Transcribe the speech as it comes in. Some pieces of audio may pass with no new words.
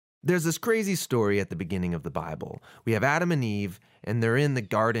There's this crazy story at the beginning of the Bible. We have Adam and Eve, and they're in the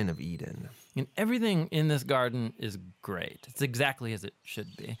Garden of Eden. And everything in this garden is great. It's exactly as it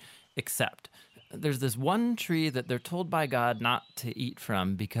should be, except there's this one tree that they're told by God not to eat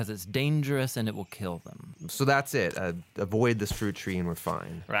from because it's dangerous and it will kill them. So that's it. Avoid this fruit tree and we're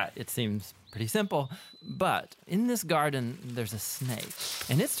fine. Right, it seems pretty simple. But in this garden, there's a snake,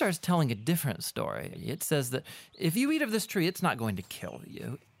 and it starts telling a different story. It says that if you eat of this tree, it's not going to kill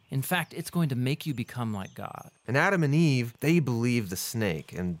you. In fact, it's going to make you become like God. And Adam and Eve, they believe the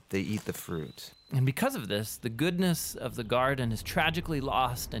snake and they eat the fruit. And because of this, the goodness of the garden is tragically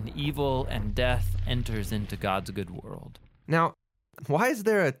lost, and evil and death enters into God's good world. Now, why is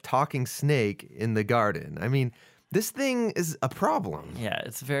there a talking snake in the garden? I mean, this thing is a problem. Yeah,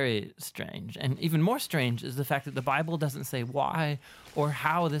 it's very strange. And even more strange is the fact that the Bible doesn't say why or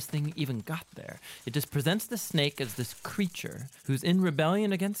how this thing even got there. It just presents the snake as this creature who's in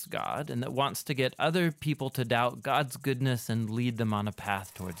rebellion against God and that wants to get other people to doubt God's goodness and lead them on a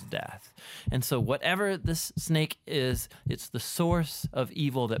path towards death. And so whatever this snake is, it's the source of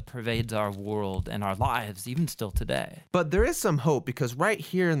evil that pervades our world and our lives, even still today. But there is some hope, because right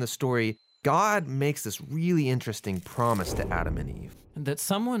here in the story, God makes this really interesting promise to Adam and Eve. That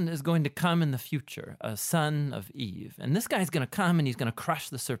someone is going to come in the future, a son of Eve. And this guy's going to come and he's going to crush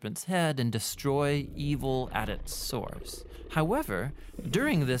the serpent's head and destroy evil at its source. However,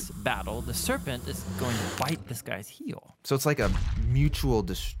 during this battle, the serpent is going to bite this guy's heel. So it's like a mutual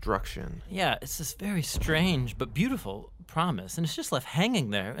destruction. Yeah, it's this very strange but beautiful promise. And it's just left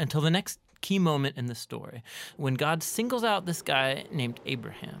hanging there until the next key moment in the story, when God singles out this guy named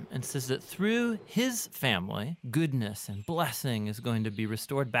Abraham and says that through his family, goodness and blessing is going to be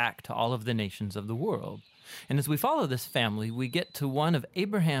restored back to all of the nations of the world. And as we follow this family, we get to one of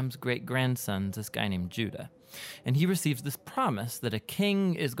Abraham's great-grandsons, this guy named Judah. And he receives this promise that a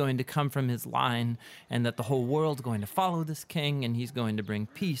king is going to come from his line and that the whole world's going to follow this king, and he's going to bring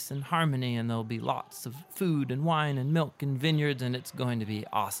peace and harmony, and there'll be lots of food and wine and milk and vineyards, and it's going to be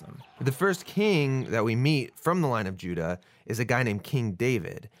awesome. The first king that we meet from the line of Judah is a guy named King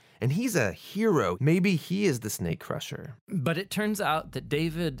David. And he's a hero. Maybe he is the snake crusher. But it turns out that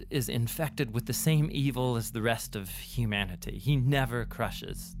David is infected with the same evil as the rest of humanity. He never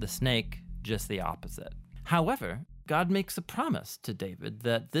crushes the snake, just the opposite. However, God makes a promise to David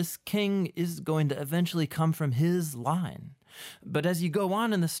that this king is going to eventually come from his line. But as you go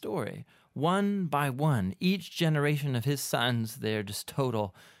on in the story, one by one, each generation of his sons, they're just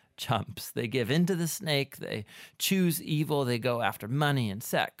total chumps. They give in to the snake, they choose evil, they go after money and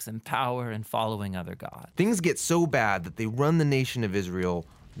sex and power and following other gods. Things get so bad that they run the nation of Israel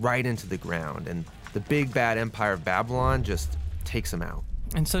right into the ground, and the big bad empire of Babylon just takes them out.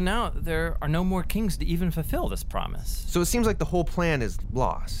 And so now there are no more kings to even fulfill this promise. So it seems like the whole plan is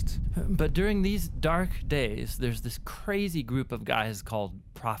lost. But during these dark days, there's this crazy group of guys called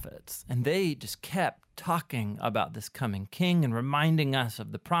prophets, and they just kept talking about this coming king and reminding us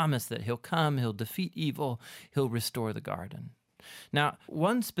of the promise that he'll come, he'll defeat evil, he'll restore the garden. Now,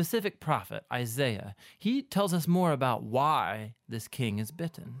 one specific prophet, Isaiah, he tells us more about why this king is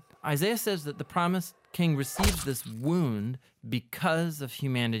bitten. Isaiah says that the promised king receives this wound because of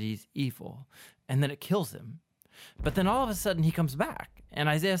humanity's evil, and that it kills him. But then all of a sudden he comes back, and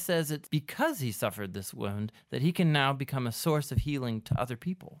Isaiah says it's because he suffered this wound that he can now become a source of healing to other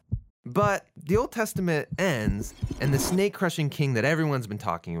people. But the Old Testament ends, and the snake-crushing king that everyone's been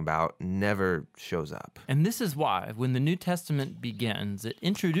talking about never shows up. And this is why, when the New Testament begins, it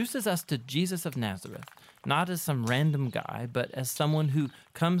introduces us to Jesus of Nazareth, not as some random guy, but as someone who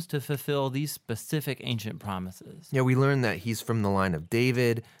comes to fulfill these specific ancient promises. Yeah, we learn that he's from the line of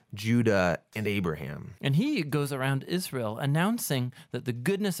David, Judah, and Abraham. And he goes around Israel announcing that the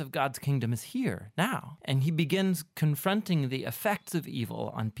goodness of God's kingdom is here, now. And he begins confronting the effects of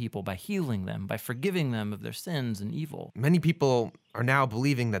evil on people by healing them, by forgiving them of their sins and evil. Many people are now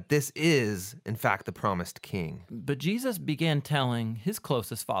believing that this is, in fact, the promised king. But Jesus began telling his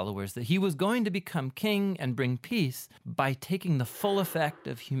closest followers that he was going to become king and bring peace by taking the full effect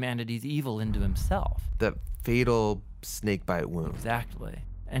of humanity's evil into himself. The fatal snakebite wound. Exactly.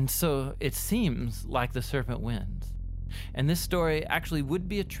 And so it seems like the serpent wins. And this story actually would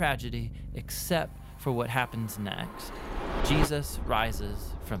be a tragedy except for what happens next. Jesus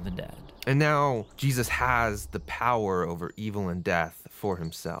rises from the dead. And now Jesus has the power over evil and death for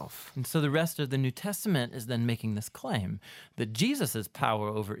himself. And so the rest of the New Testament is then making this claim that Jesus' power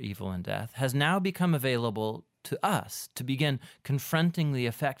over evil and death has now become available to us to begin confronting the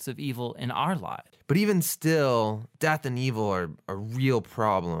effects of evil in our lives. But even still, death and evil are a real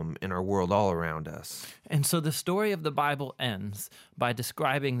problem in our world all around us. And so the story of the Bible ends by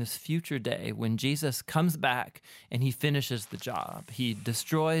describing this future day when Jesus comes back and he finishes the job. He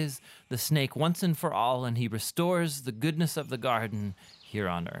destroys the snake once and for all, and he restores the goodness of the garden here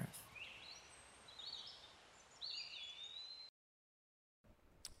on earth.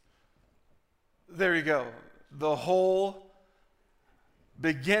 There you go. The whole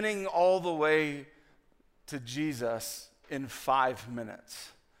beginning all the way to Jesus in 5 minutes.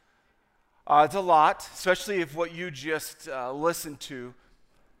 It's a lot, especially if what you just listened to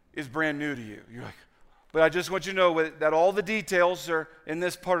is brand new to you. You're like, but I just want you to know that all the details are in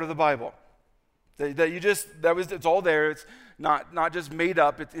this part of the Bible. It's all there. It's not just made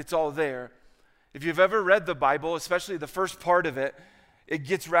up. It's all there. If you've ever read the Bible, especially the first part of it, it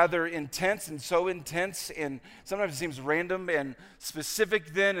gets rather intense, and so intense, and sometimes it seems random and specific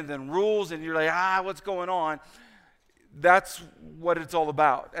and then rules, and you're like, what's going on? That's what it's all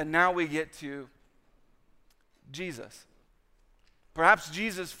about. And now we get to Jesus. Perhaps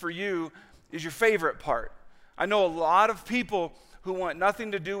Jesus for you is your favorite part. I know a lot of people who want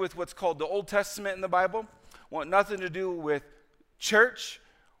nothing to do with what's called the Old Testament in the Bible, want nothing to do with church,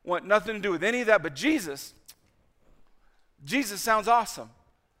 want nothing to do with any of that, but Jesus sounds awesome.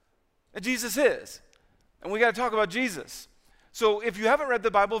 And Jesus is. And we got to talk about Jesus. So if you haven't read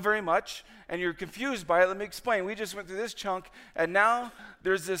the Bible very much and you're confused by it, let me explain. We just went through this chunk, and now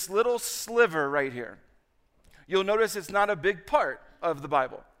there's this little sliver right here. You'll notice it's not a big part of the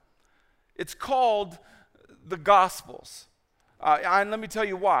Bible. It's called the Gospels. And let me tell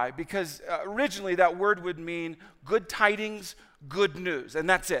you why. Because originally that word would mean good tidings, good news, and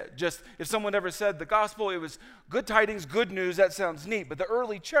that's it. Just if someone ever said the gospel, it was good tidings, good news. That sounds neat. But the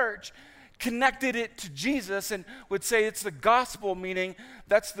early church connected it to Jesus and would say it's the gospel, meaning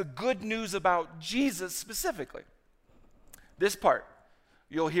that's the good news about Jesus specifically. This part,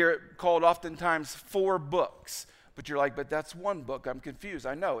 you'll hear it called oftentimes 4 books, but you're like, but that's one book. I'm confused.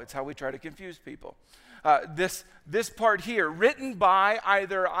 I know, it's how we try to confuse people. This part here, written by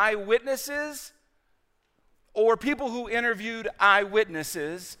either eyewitnesses or people who interviewed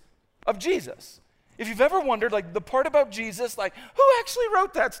eyewitnesses of Jesus. If you've ever wondered, like the part about Jesus, like who actually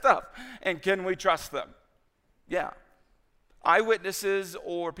wrote that stuff? And can we trust them? Yeah. Eyewitnesses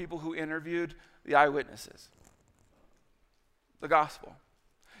or people who interviewed the eyewitnesses. The gospel.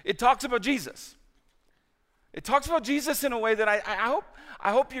 It talks about Jesus. It talks about Jesus in a way that I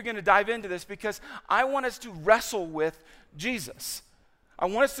hope you're going to dive into this, because I want us to wrestle with Jesus. I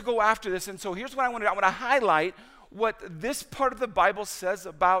want us to go after this, and so here's what I want to highlight what this part of the Bible says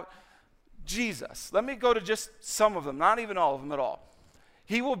about Jesus. Let me go to just some of them, not even all of them at all.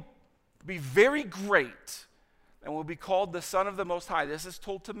 He will be very great and will be called the Son of the Most High. This is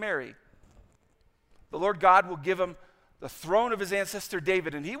told to Mary. The Lord God will give him the throne of his ancestor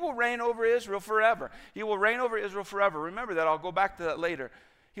David, and he will reign over Israel forever. He will reign over Israel forever. Remember that. I'll go back to that later.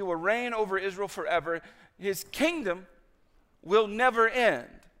 He will reign over Israel forever. His kingdom will never end.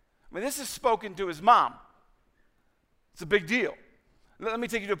 I mean, this is spoken to his mom. It's a big deal. Let me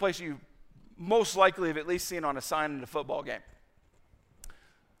take you to a place you most likely have at least seen on a sign in a football game.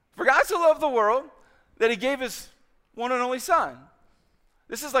 For God so loved the world that he gave his one and only son.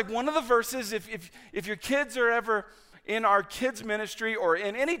 This is like one of the verses, if your kids are ever in our kids ministry or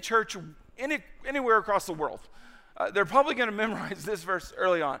in any church anywhere across the world, they're probably going to memorize this verse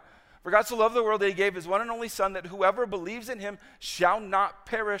early on. For God so loved the world that he gave his one and only son, that whoever believes in him shall not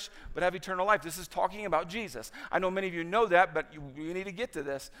perish but have eternal life. This is talking about Jesus. I know many of you know that, but you need to get to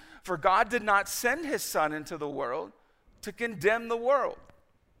this. For God did not send his son into the world to condemn the world,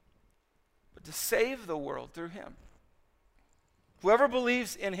 but to save the world through him. Whoever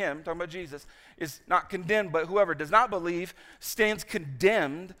believes in him, talking about Jesus, is not condemned, but whoever does not believe stands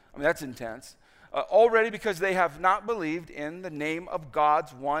condemned. I mean, that's intense. Already, because they have not believed in the name of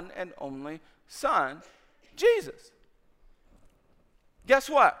God's one and only Son, Jesus. Guess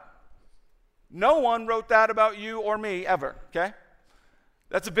what? No one wrote that about you or me ever, okay?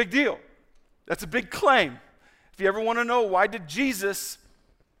 That's a big deal. That's a big claim. If you ever want to know why did Jesus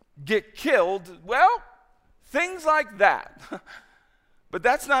get killed, well, things like that. But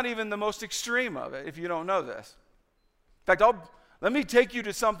that's not even the most extreme of it if you don't know this. In fact, let me take you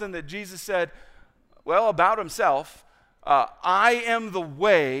to something that Jesus said, well, about himself. I am the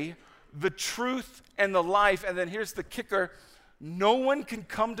way, the truth, and the life. And then here's the kicker. No one can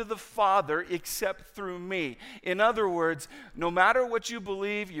come to the Father except through me. In other words, no matter what you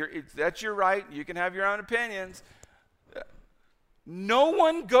believe, that's your right. You can have your own opinions. No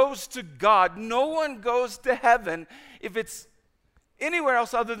one goes to God, no one goes to heaven if it's anywhere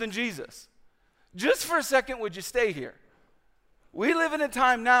else other than Jesus. Just for a second, would you stay here? We live in a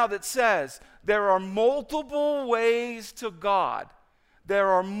time now that says there are multiple ways to God. There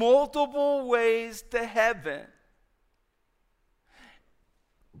are multiple ways to heaven.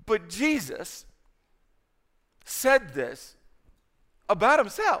 But Jesus said this about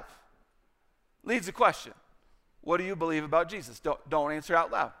himself. Leads the question. What do you believe about Jesus? Don't answer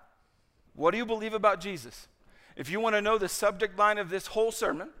out loud. What do you believe about Jesus? If you want to know the subject line of this whole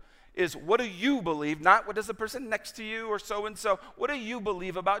sermon is what do you believe, not what does the person next to you or so-and-so. What do you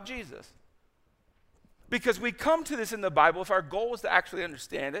believe about Jesus? Because we come to this in the Bible, if our goal is to actually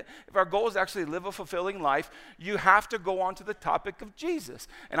understand it, if our goal is to actually live a fulfilling life, you have to go on to the topic of Jesus.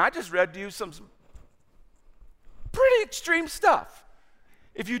 And I just read to you some pretty extreme stuff.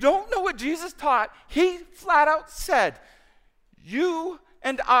 If you don't know what Jesus taught, he flat out said, you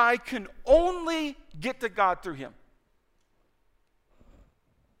and I can only get to God through him.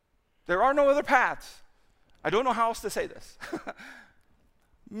 There are no other paths. I don't know how else to say this.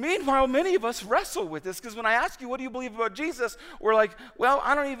 Meanwhile, many of us wrestle with this because when I ask you, what do you believe about Jesus? We're like, well,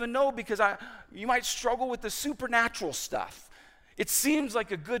 I don't even know because you might struggle with the supernatural stuff. It seems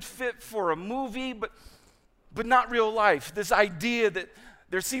like a good fit for a movie, but not real life. This idea that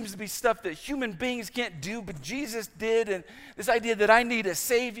there seems to be stuff that human beings can't do, but Jesus did, and this idea that I need a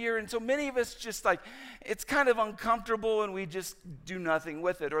savior, and so many of us just like, it's kind of uncomfortable and we just do nothing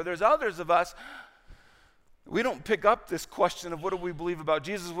with it. Or there's others of us, we don't pick up this question of what do we believe about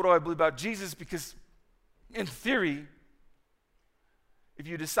Jesus, what do I believe about Jesus, because in theory, if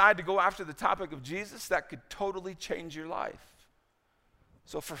you decide to go after the topic of Jesus, that could totally change your life.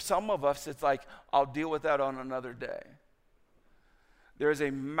 So for some of us, it's like, I'll deal with that on another day. There is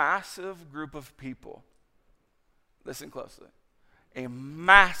a massive group of people, listen closely, a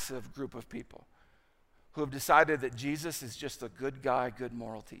massive group of people who have decided that Jesus is just a good guy, good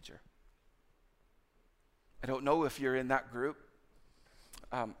moral teacher. I don't know if you're in that group.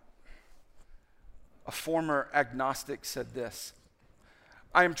 A former agnostic said this,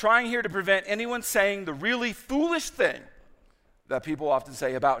 I am trying here to prevent anyone saying the really foolish thing that people often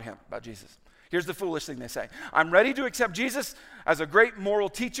say about him, about Jesus. Here's the foolish thing they say. I'm ready to accept Jesus as a great moral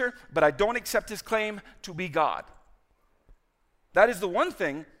teacher, but I don't accept his claim to be God. That is the one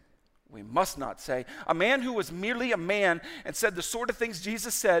thing we must not say. A man who was merely a man and said the sort of things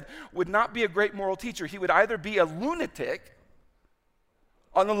Jesus said would not be a great moral teacher. He would either be a lunatic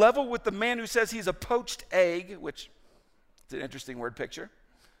on the level with the man who says he's a poached egg, which is an interesting word picture,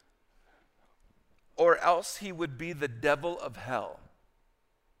 or else he would be the devil of hell.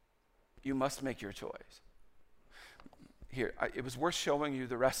 You must make your choice. Here, it was worth showing you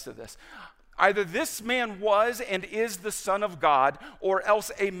the rest of this. Either this man was and is the Son of God, or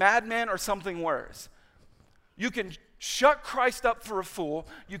else a madman or something worse. You can shut Christ up for a fool,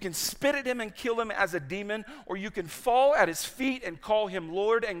 you can spit at him and kill him as a demon, or you can fall at his feet and call him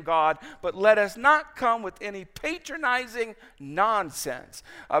Lord and God, but let us not come with any patronizing nonsense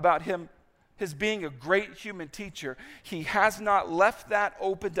about him. His being a great human teacher. He has not left that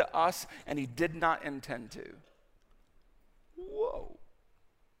open to us, and he did not intend to. Whoa.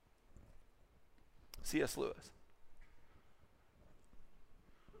 C.S. Lewis.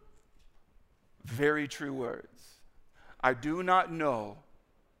 Very true words. I do not know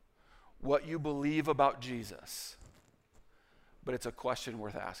what you believe about Jesus, but it's a question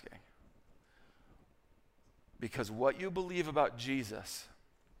worth asking. Because what you believe about Jesus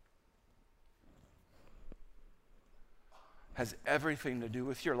has everything to do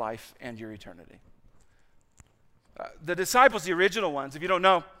with your life and your eternity. The disciples, the original ones, if you don't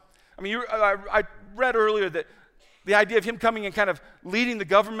know, I read earlier that the idea of him coming and kind of leading the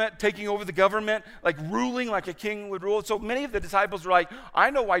government, taking over the government, like ruling like a king would rule. So many of the disciples were like, I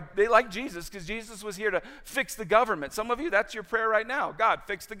know why they like Jesus, because Jesus was here to fix the government. Some of you, that's your prayer right now. God,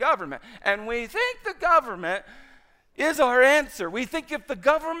 fix the government. And we think the government is our answer. We think if the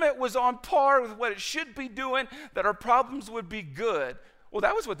government was on par with what it should be doing, that our problems would be good. Well,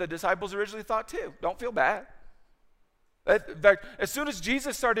 that was what the disciples originally thought too. Don't feel bad. In fact, as soon as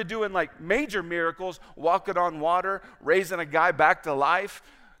Jesus started doing like major miracles, walking on water, raising a guy back to life,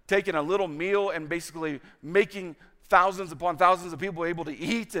 taking a little meal and basically making thousands upon thousands of people able to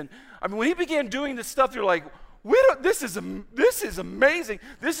eat. And when he began doing this stuff, you're like, this is amazing.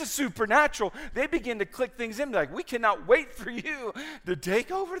 This is supernatural. They begin to click things in like, we cannot wait for you to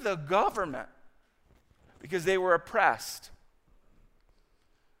take over the government, because they were oppressed.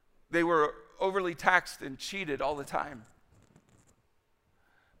 They were overly taxed and cheated all the time.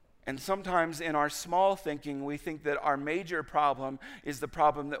 And sometimes in our small thinking, we think that our major problem is the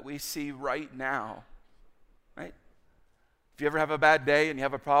problem that we see right now, right? If you ever have a bad day and you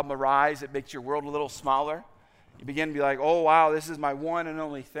have a problem arise, it makes your world a little smaller. You begin to be like, oh, wow, this is my one and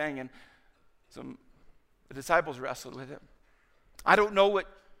only thing. And the disciples wrestled with it. I don't know what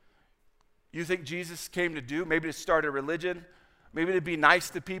you think Jesus came to do, maybe to start a religion, maybe to be nice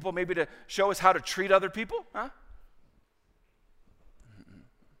to people, maybe to show us how to treat other people, huh?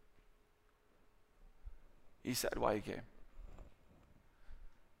 He said why he came.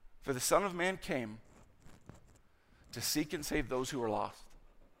 For the Son of Man came to seek and save those who are lost.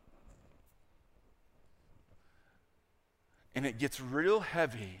 And it gets real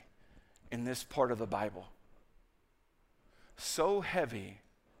heavy in this part of the Bible. So heavy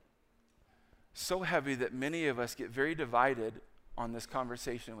that many of us get very divided on this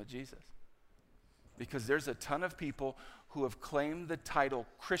conversation with Jesus. Because there's a ton of people who have claimed the title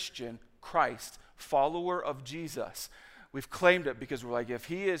Christian, Christ, follower of Jesus. We've claimed it because we're like, if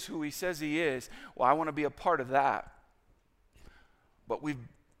he is who he says he is, well, I want to be a part of that. But we've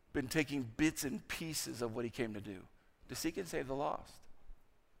been taking bits and pieces of what he came to do, to seek and save the lost.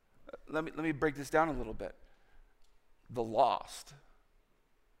 Let me break this down a little bit. The lost.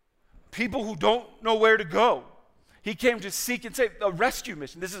 People who don't know where to go. He came to seek and save, a rescue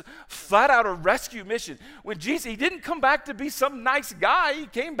mission. This is flat out a rescue mission. When Jesus, he didn't come back to be some nice guy. He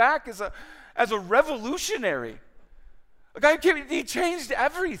came back as a revolutionary. A guy who came, he changed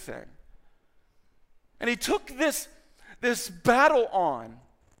everything. And he took this battle on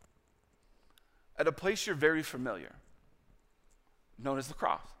at a place you're very familiar, known as the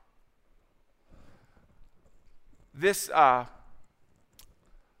cross. This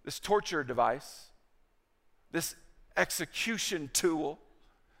torture device, this execution tool.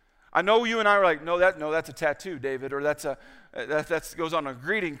 I know you and I are like, no, that's a tattoo, David, or that goes on a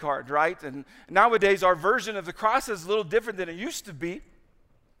greeting card, right? And nowadays, our version of the cross is a little different than it used to be.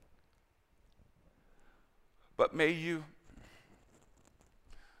 But may you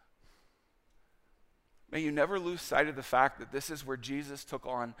never lose sight of the fact that this is where Jesus took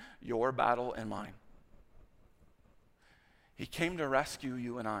on your battle and mine. He came to rescue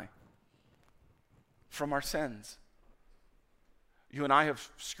you and I from our sins. You and I have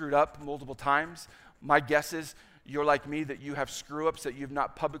screwed up multiple times. My guess is you're like me, that you have screw-ups that you've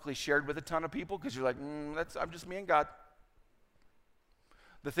not publicly shared with a ton of people because you're like, I'm just me and God.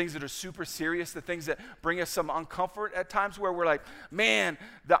 The things that are super serious, the things that bring us some uncomfort at times where we're like, man,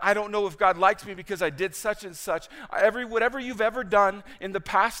 I don't know if God likes me because I did such and such. Whatever you've ever done in the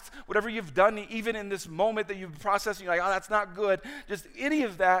past, whatever you've done even in this moment that you've processed, you're like, oh, that's not good. Just any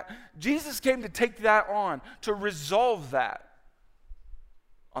of that, Jesus came to take that on, to resolve that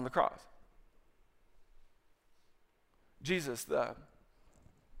on the cross. Jesus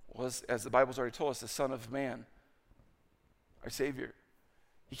was, as the Bible's already told us, the Son of Man, our Savior.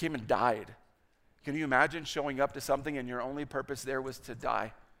 He came and died. Can you imagine showing up to something and your only purpose there was to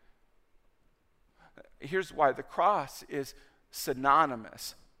die? Here's why. The cross is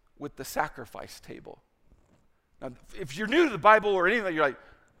synonymous with the sacrifice table. Now, if you're new to the Bible or anything, you're like,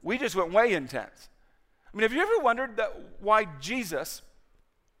 we just went way intense. I mean, have you ever wondered why Jesus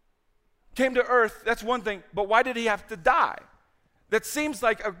came to earth? That's one thing, but why did he have to die? That seems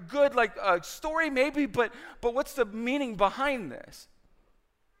like a good story maybe, but what's the meaning behind this?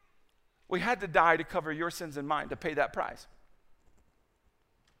 We had to die to cover your sins and mine, to pay that price.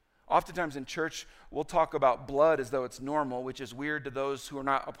 Oftentimes in church, we'll talk about blood as though it's normal, which is weird to those who are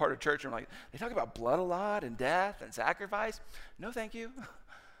not a part of church. And like, they talk about blood a lot and death and sacrifice. No, thank you.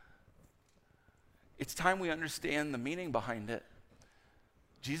 It's time we understand the meaning behind it.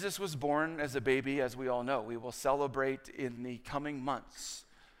 Jesus was born as a baby, as we all know. We will celebrate in the coming months.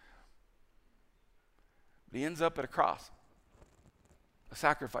 But he ends up at a cross, a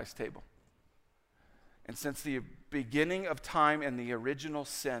sacrifice table. And since the beginning of time and the original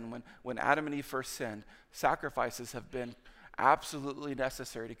sin, when Adam and Eve first sinned, sacrifices have been absolutely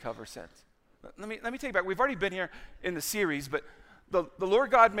necessary to cover sins. Let me take it back. We've already been here in the series, but the Lord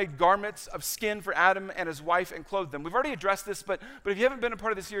God made garments of skin for Adam and his wife and clothed them. We've already addressed this, but if you haven't been a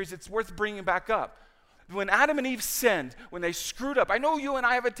part of the series, it's worth bringing back up. When Adam and Eve sinned, when they screwed up, I know you and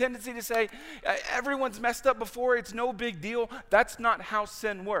I have a tendency to say, everyone's messed up before, it's no big deal. That's not how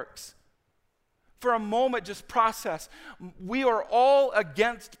sin works. For a moment, just process. We are all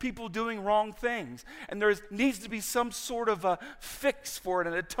against people doing wrong things. And there needs to be some sort of a fix for it,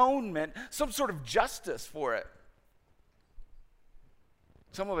 an atonement, some sort of justice for it.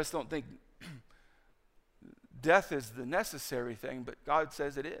 Some of us don't think death is the necessary thing, but God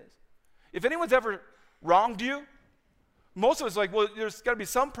says it is. If anyone's ever wronged you, Most of us are like, well, there's got to be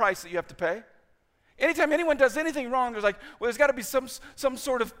some price that you have to pay. Anytime anyone does anything wrong, there's like, well, there's got to be some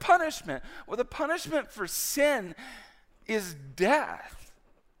sort of punishment. Well, the punishment for sin is death.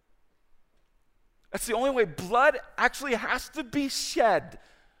 That's the only way. Blood actually has to be shed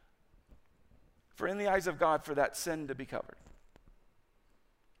for, in the eyes of God, for that sin to be covered.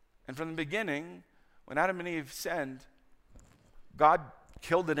 And from the beginning, when Adam and Eve sinned, God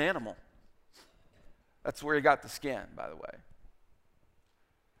killed an animal. That's where he got the skin, by the way.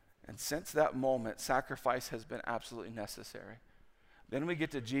 And since that moment, sacrifice has been absolutely necessary. Then we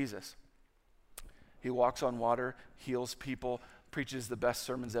get to Jesus. He walks on water, heals people, preaches the best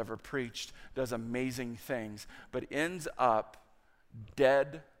sermons ever preached, does amazing things, but ends up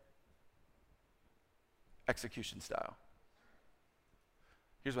dead, execution style.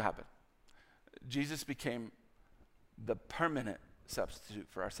 Here's what happened. Jesus became the permanent substitute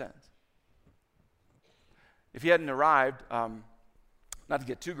for our sins. If he hadn't arrived, not to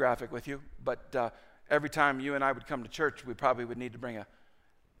get too graphic with you, but every time you and I would come to church, we probably would need to bring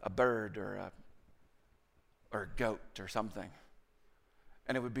a bird or a goat or something.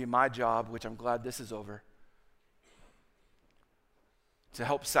 And it would be my job, which I'm glad this is over, to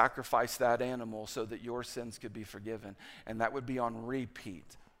help sacrifice that animal so that your sins could be forgiven. And that would be on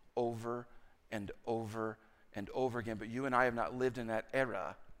repeat over and over and over again. But you and I have not lived in that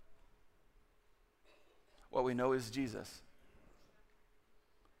era. What we know is Jesus.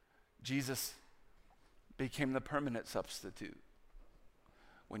 Jesus became the permanent substitute.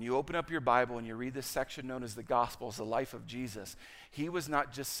 When you open up your Bible and you read this section known as the Gospels, the life of Jesus, he was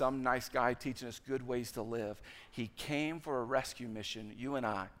not just some nice guy teaching us good ways to live. He came for a rescue mission, you and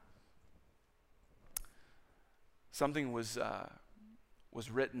I. Something was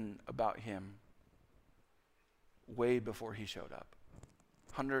written about him way before he showed up.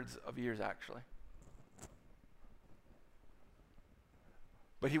 Hundreds of years, actually.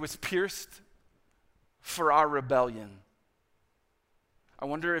 But he was pierced for our rebellion. I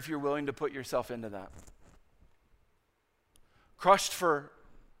wonder if you're willing to put yourself into that. Crushed for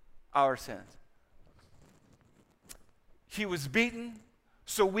our sins. He was beaten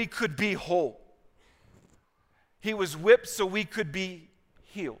so we could be whole. He was whipped so we could be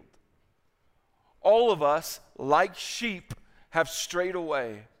healed. All of us, like sheep, have strayed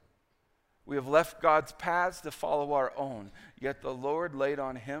away. We have left God's paths to follow our own. Yet the Lord laid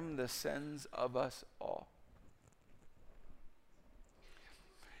on him the sins of us all.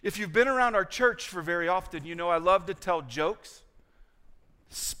 If you've been around our church for very often, you know I love to tell jokes,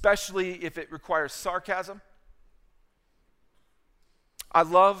 especially if it requires sarcasm. I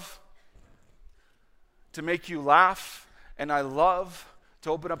love to make you laugh, and I love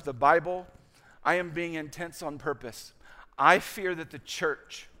to open up the Bible. I am being intense on purpose. I fear that the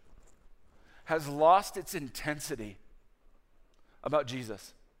church has lost its intensity about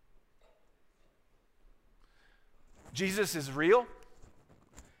Jesus. Jesus is real.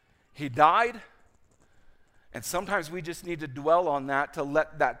 He died. And sometimes we just need to dwell on that to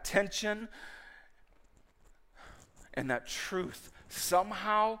let that tension and that truth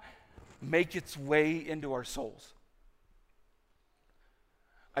somehow make its way into our souls.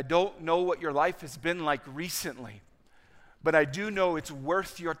 I don't know what your life has been like recently, but I do know it's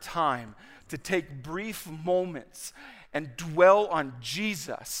worth your time to take brief moments and dwell on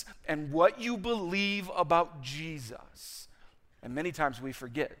Jesus and what you believe about Jesus. And many times we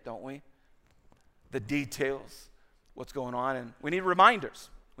forget, don't we? The details, what's going on, and we need reminders.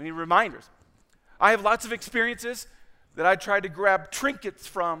 We need reminders. I have lots of experiences that I try to grab trinkets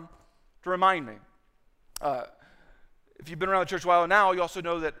from to remind me. If you've been around the church a while now, you also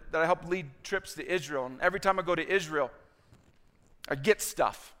know that I help lead trips to Israel. And every time I go to Israel, I get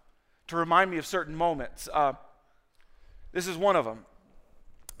stuff to remind me of certain moments. This is one of them.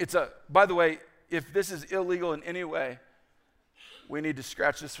 By the way, if this is illegal in any way, we need to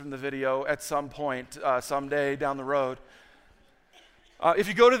scratch this from the video at some point, someday down the road. If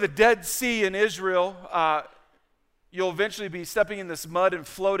you go to the Dead Sea in Israel, you'll eventually be stepping in this mud and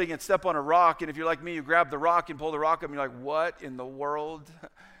floating and step on a rock. And if you're like me, you grab the rock and pull the rock up and you're like, what in the world?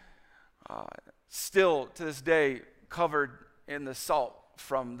 Still, to this day, covered in the salt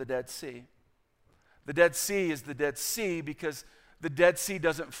from the Dead Sea. The Dead Sea is the Dead Sea because the Dead Sea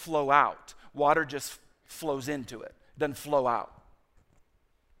doesn't flow out. Water just flows into it. It doesn't flow out.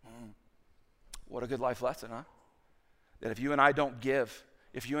 What a good life lesson, huh? That if you and I don't give,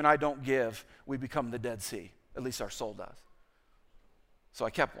 we become the Dead Sea. At least our soul does. So I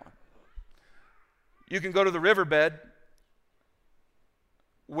kept one. You can go to the riverbed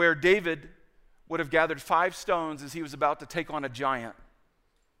where David would have gathered 5 stones as he was about to take on a giant,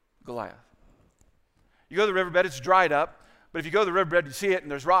 Goliath. You go to the riverbed, it's dried up. But if you go to the riverbed, you see it,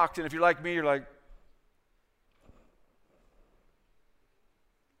 and there's rocks, and if you're like me, you're like,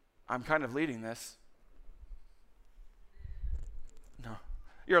 I'm kind of leading this. No.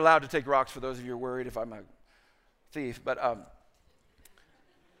 You're allowed to take rocks for those of you who are worried if I'm a thief, but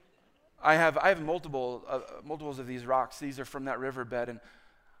I have multiples of these rocks. These are from that riverbed, and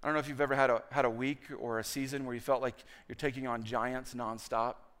I don't know if you've ever had a week or a season where you felt like you're taking on giants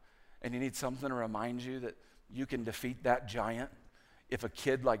nonstop, and you need something to remind you that you can defeat that giant if a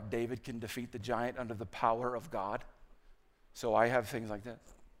kid like David can defeat the giant under the power of God. So I have things like this.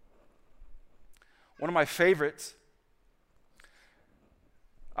 One of my favorites,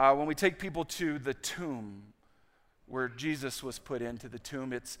 when we take people to the tomb where Jesus was put into the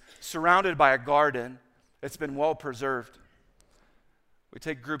tomb, it's surrounded by a garden. It's been well preserved. We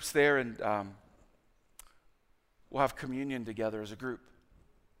take groups there, and we'll have communion together as a group.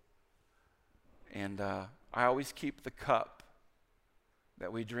 And I always keep the cup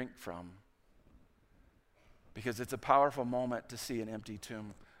that we drink from, because it's a powerful moment to see an empty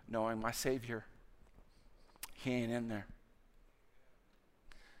tomb, knowing my Savior, He ain't in there.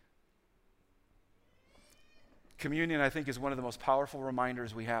 Communion, I think, is one of the most powerful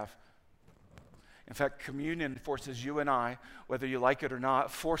reminders we have. In fact, communion forces you and I, whether you like it or not,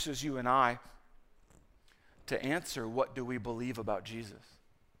 forces you and I to answer, what do we believe about Jesus?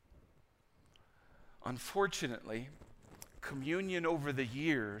 Unfortunately, communion over the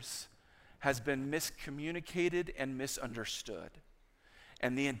years has been miscommunicated and misunderstood.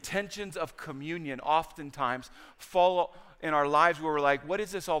 And the intentions of communion oftentimes fall in our lives where we're like, what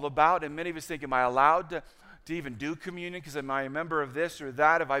is this all about? And many of us think, am I allowed to even do communion because am I a member of this or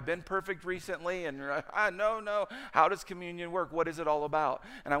that? Have I been perfect recently? And you're like, no. How does communion work? What is it all about?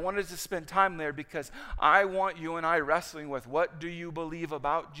 And I wanted to spend time there because I want you and I wrestling with, what do you believe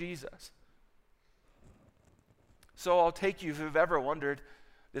about Jesus? So I'll take you, if you've ever wondered,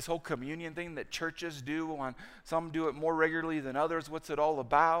 this whole communion thing that churches do, some do it more regularly than others, what's it all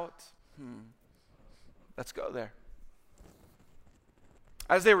about? Let's go there.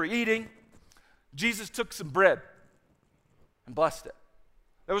 As they were eating, Jesus took some bread and blessed it.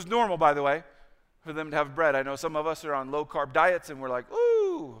 That was normal, by the way, for them to have bread. I know some of us are on low-carb diets, and we're like,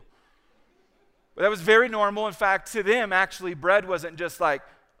 ooh. But that was very normal. In fact, to them, actually, bread wasn't just like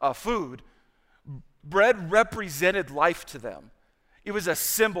a food. Bread represented life to them. It was a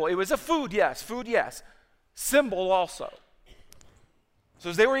symbol. It was a food, yes. Symbol also. So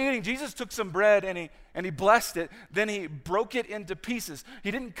as they were eating, Jesus took some bread and he blessed it. Then he broke it into pieces.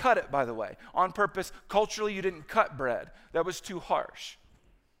 He didn't cut it, by the way, on purpose. Culturally, you didn't cut bread. That was too harsh.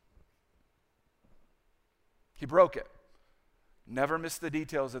 He broke it. Never miss the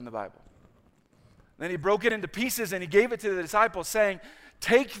details in the Bible. Then he broke it into pieces and he gave it to the disciples, saying,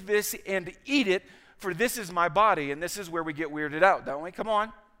 take this and eat it, for this is my body. And this is where we get weirded out, don't we? Come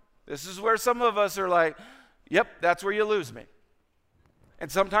on. This is where some of us are like, yep, that's where you lose me.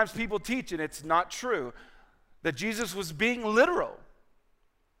 And sometimes people teach, and it's not true, that Jesus was being literal.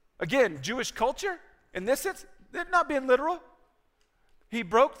 Again, Jewish culture, in this sense, they're not being literal. He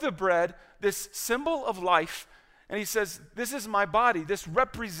broke the bread, this symbol of life, and he says, this is my body. This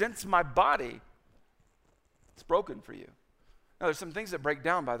represents my body. It's broken for you. Now, there's some things that break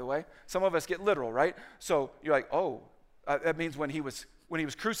down, by the way. Some of us get literal, right? So you're like, that means when he was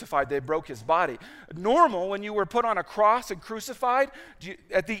crucified, they broke his body. Normal, when you were put on a cross and crucified,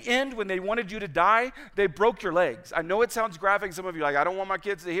 at the end, when they wanted you to die, they broke your legs. I know it sounds graphic. Some of you are like, I don't want my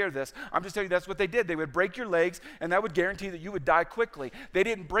kids to hear this. I'm just telling you that's what they did. They would break your legs, and that would guarantee that you would die quickly. They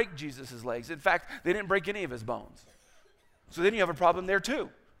didn't break Jesus' legs. In fact, they didn't break any of his bones. So then you have a problem there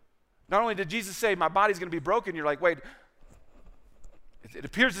too. Not only did Jesus say, my body's going to be broken, you're like, wait, it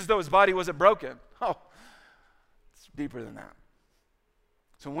appears as though his body wasn't broken. Oh, it's deeper than that.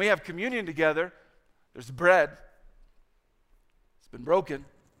 So when we have communion together, there's bread. It's been broken.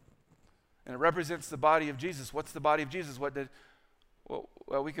 And it represents the body of Jesus. What's the body of Jesus? Well,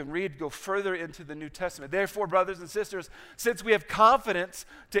 we can go further into the New Testament. Therefore, brothers and sisters, since we have confidence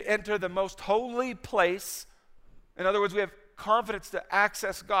to enter the most holy place, in other words, we have confidence to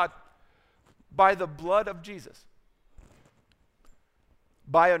access God by the blood of Jesus,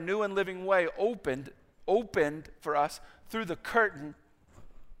 by a new and living way opened for us through the curtain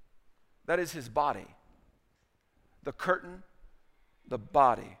that is his body. The curtain, the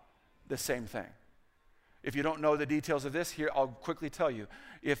body, the same thing. If you don't know the details of this, here I'll quickly tell you.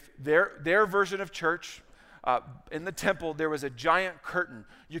 If their version of church, in the temple, there was a giant curtain.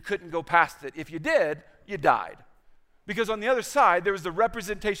 You couldn't go past it. If you did, you died. Because on the other side, there was the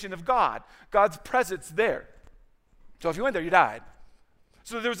representation of God, God's presence there. So if you went there, you died.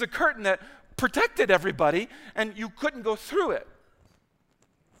 So there was a curtain that protected everybody, and you couldn't go through it.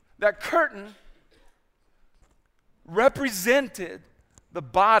 That curtain represented the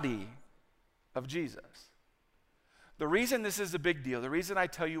body of Jesus. The reason this is a big deal, the reason I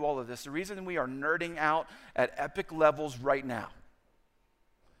tell you all of this, the reason we are nerding out at epic levels right now,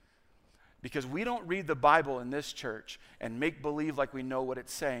 because we don't read the Bible in this church and make believe like we know what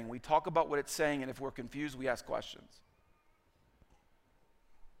it's saying. We talk about what it's saying, and if we're confused, we ask questions.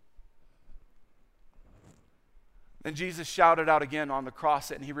 Then Jesus shouted out again on the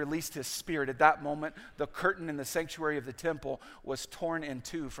cross, and he released his spirit. At that moment, the curtain in the sanctuary of the temple was torn in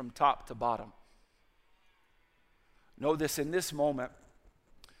two from top to bottom. Know this, in this moment,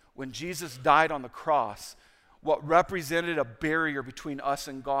 when Jesus died on the cross, what represented a barrier between us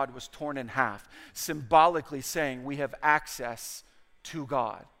and God was torn in half, symbolically saying we have access to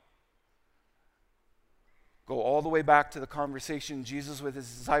God. Go all the way back to the conversation Jesus with his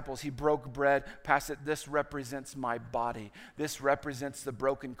disciples. He broke bread, passed it. This represents my body. This represents the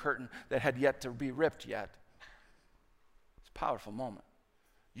broken curtain that had yet to be ripped yet. It's a powerful moment.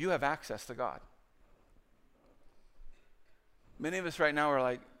 You have access to God. Many of us right now are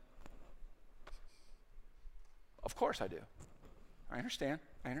like, of course I do. I understand.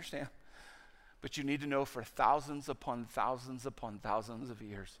 But you need to know, for thousands upon thousands upon thousands of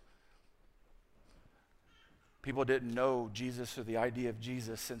years, people didn't know Jesus or the idea of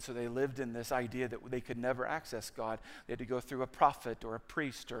Jesus, and so they lived in this idea that they could never access God. They had to go through a prophet or a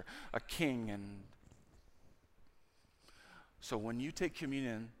priest or a king. And so when you take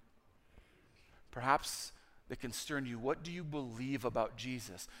communion, perhaps that concern you, what do you believe about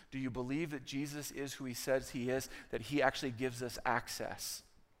Jesus? Do you believe that Jesus is who he says he is, that he actually gives us access?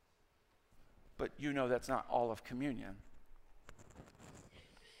 But you know that's not all of communion.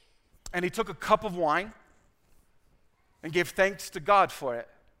 And he took a cup of wine and gave thanks to God for it.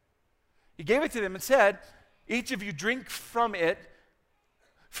 He gave it to them and said, each of you drink from it,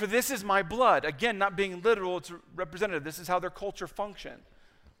 for this is my blood. Again, not being literal, it's representative. This is how their culture functioned,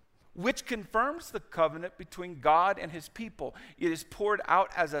 which confirms the covenant between God and his people. It is poured out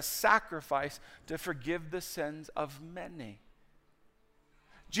as a sacrifice to forgive the sins of many.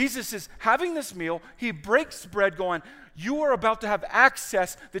 Jesus is having this meal. He breaks bread going, you are about to have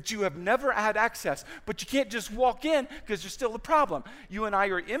access that you have never had access. But you can't just walk in because there's still a problem. You and I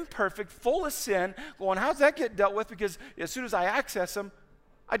are imperfect, full of sin, going, how does that get dealt with? Because as soon as I access him,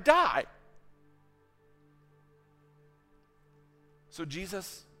 I die. So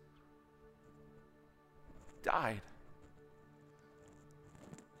Jesus died.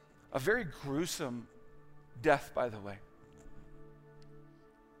 A very gruesome death, by the way.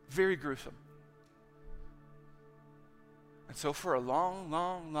 Very gruesome. And so for a long,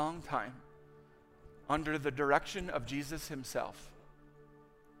 long, long time, under the direction of Jesus himself,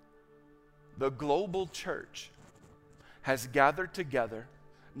 the global church has gathered together,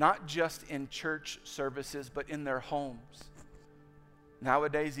 not just in church services, but in their homes.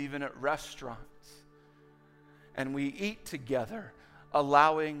 Nowadays, even at restaurants. And we eat together,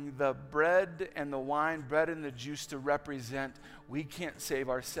 allowing the bread and the wine, bread and the juice to represent we can't save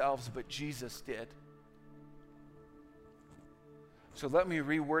ourselves, but Jesus did. So let me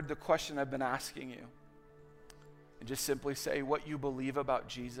reword the question I've been asking you and just simply say what you believe about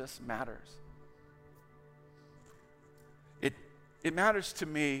Jesus matters. It matters to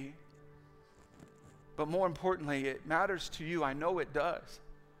me, but more importantly, it matters to you. I know it does.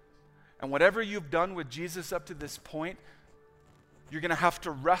 And whatever you've done with Jesus up to this point, you're going to have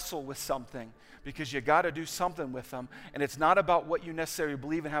to wrestle with something, because you got to do something with them. And it's not about what you necessarily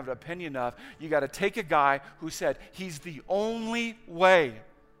believe and have an opinion of. You got to take a guy who said he's the only way.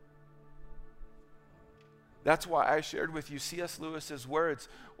 That's why I shared with you C.S. Lewis's words.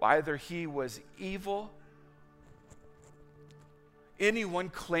 Either he was evil, anyone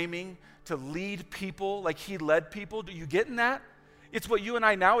claiming to lead people like he led people. Do you get in that? It's what you and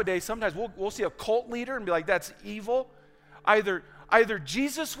I nowadays, sometimes we'll see a cult leader and be like, that's evil. Either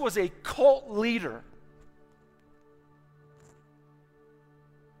Jesus was a cult leader,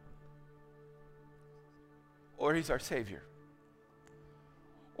 or he's our Savior,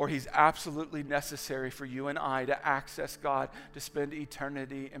 or he's absolutely necessary for you and I to access God, to spend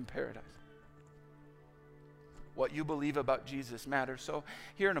eternity in paradise. What you believe about Jesus matters. So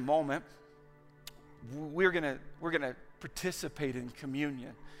here in a moment, we're gonna participate in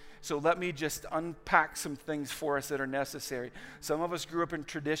communion. So let me just unpack some things for us that are necessary. Some of us grew up in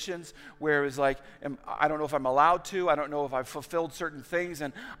traditions where it was like, I don't know if I'm allowed to, I don't know if I've fulfilled certain things,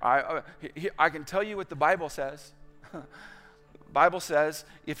 and I can tell you what the Bible says. Bible says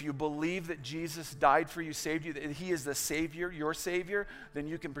if you believe that Jesus died for you, saved you, that he is the Savior, your Savior, then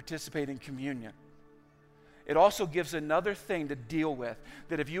you can participate in communion. It also gives another thing to deal with,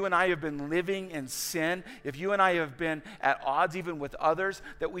 that if you and I have been living in sin, if you and I have been at odds even with others,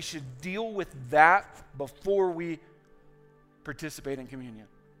 that we should deal with that before we participate in communion.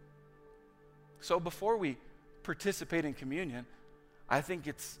 So before we participate in communion, I think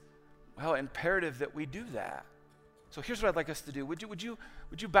it's, imperative that we do that. So here's what I'd like us to do. Would you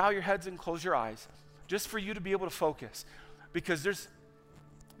bow your heads and close your eyes, just for you to be able to focus? Because there's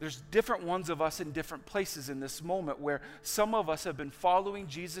different ones of us in different places in this moment where some of us have been following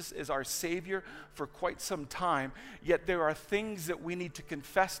Jesus as our Savior for quite some time, yet there are things that we need to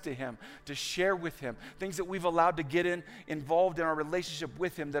confess to him, to share with him, things that we've allowed to get involved in our relationship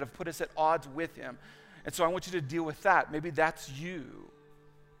with him that have put us at odds with him. And so I want you to deal with that. Maybe that's you.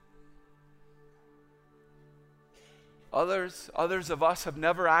 Others of us have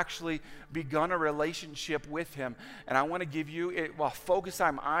never actually begun a relationship with him. And I want to give you, while focus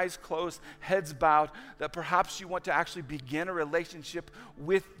time, eyes closed, heads bowed, that perhaps you want to actually begin a relationship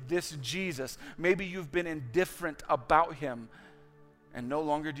with this Jesus. Maybe you've been indifferent about him, and no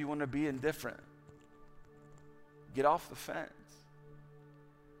longer do you want to be indifferent. Get off the fence.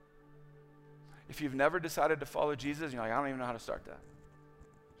 If you've never decided to follow Jesus, you're like, I don't even know how to start that.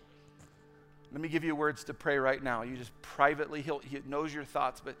 Let me give you words to pray right now. You just privately, he knows your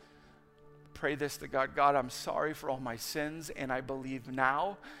thoughts, but pray this to God. God, I'm sorry for all my sins, and I believe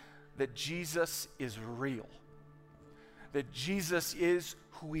now that Jesus is real. That Jesus is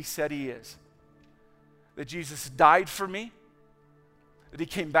who he said he is. That Jesus died for me. That he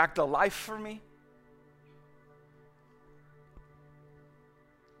came back to life for me.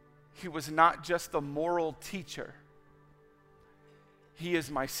 He was not just a moral teacher. He is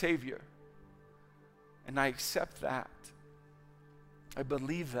my Savior. And I accept that. I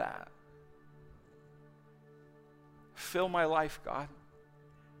believe that. Fill my life, God.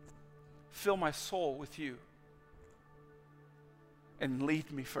 Fill my soul with you. And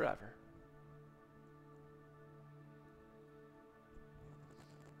lead me forever.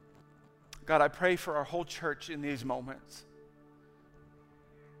 God, I pray for our whole church in these moments.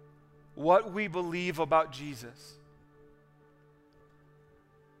 What we believe about Jesus.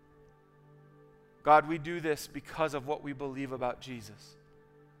 God, we do this because of what we believe about Jesus.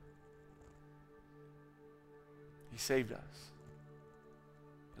 He saved us.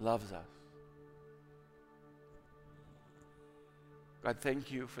 He loves us. God,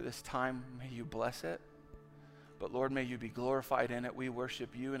 thank you for this time. May you bless it. But Lord, may you be glorified in it. We worship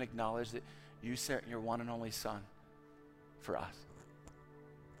you and acknowledge that you sent your one and only Son for us.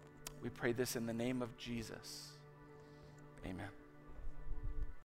 We pray this in the name of Jesus. Amen.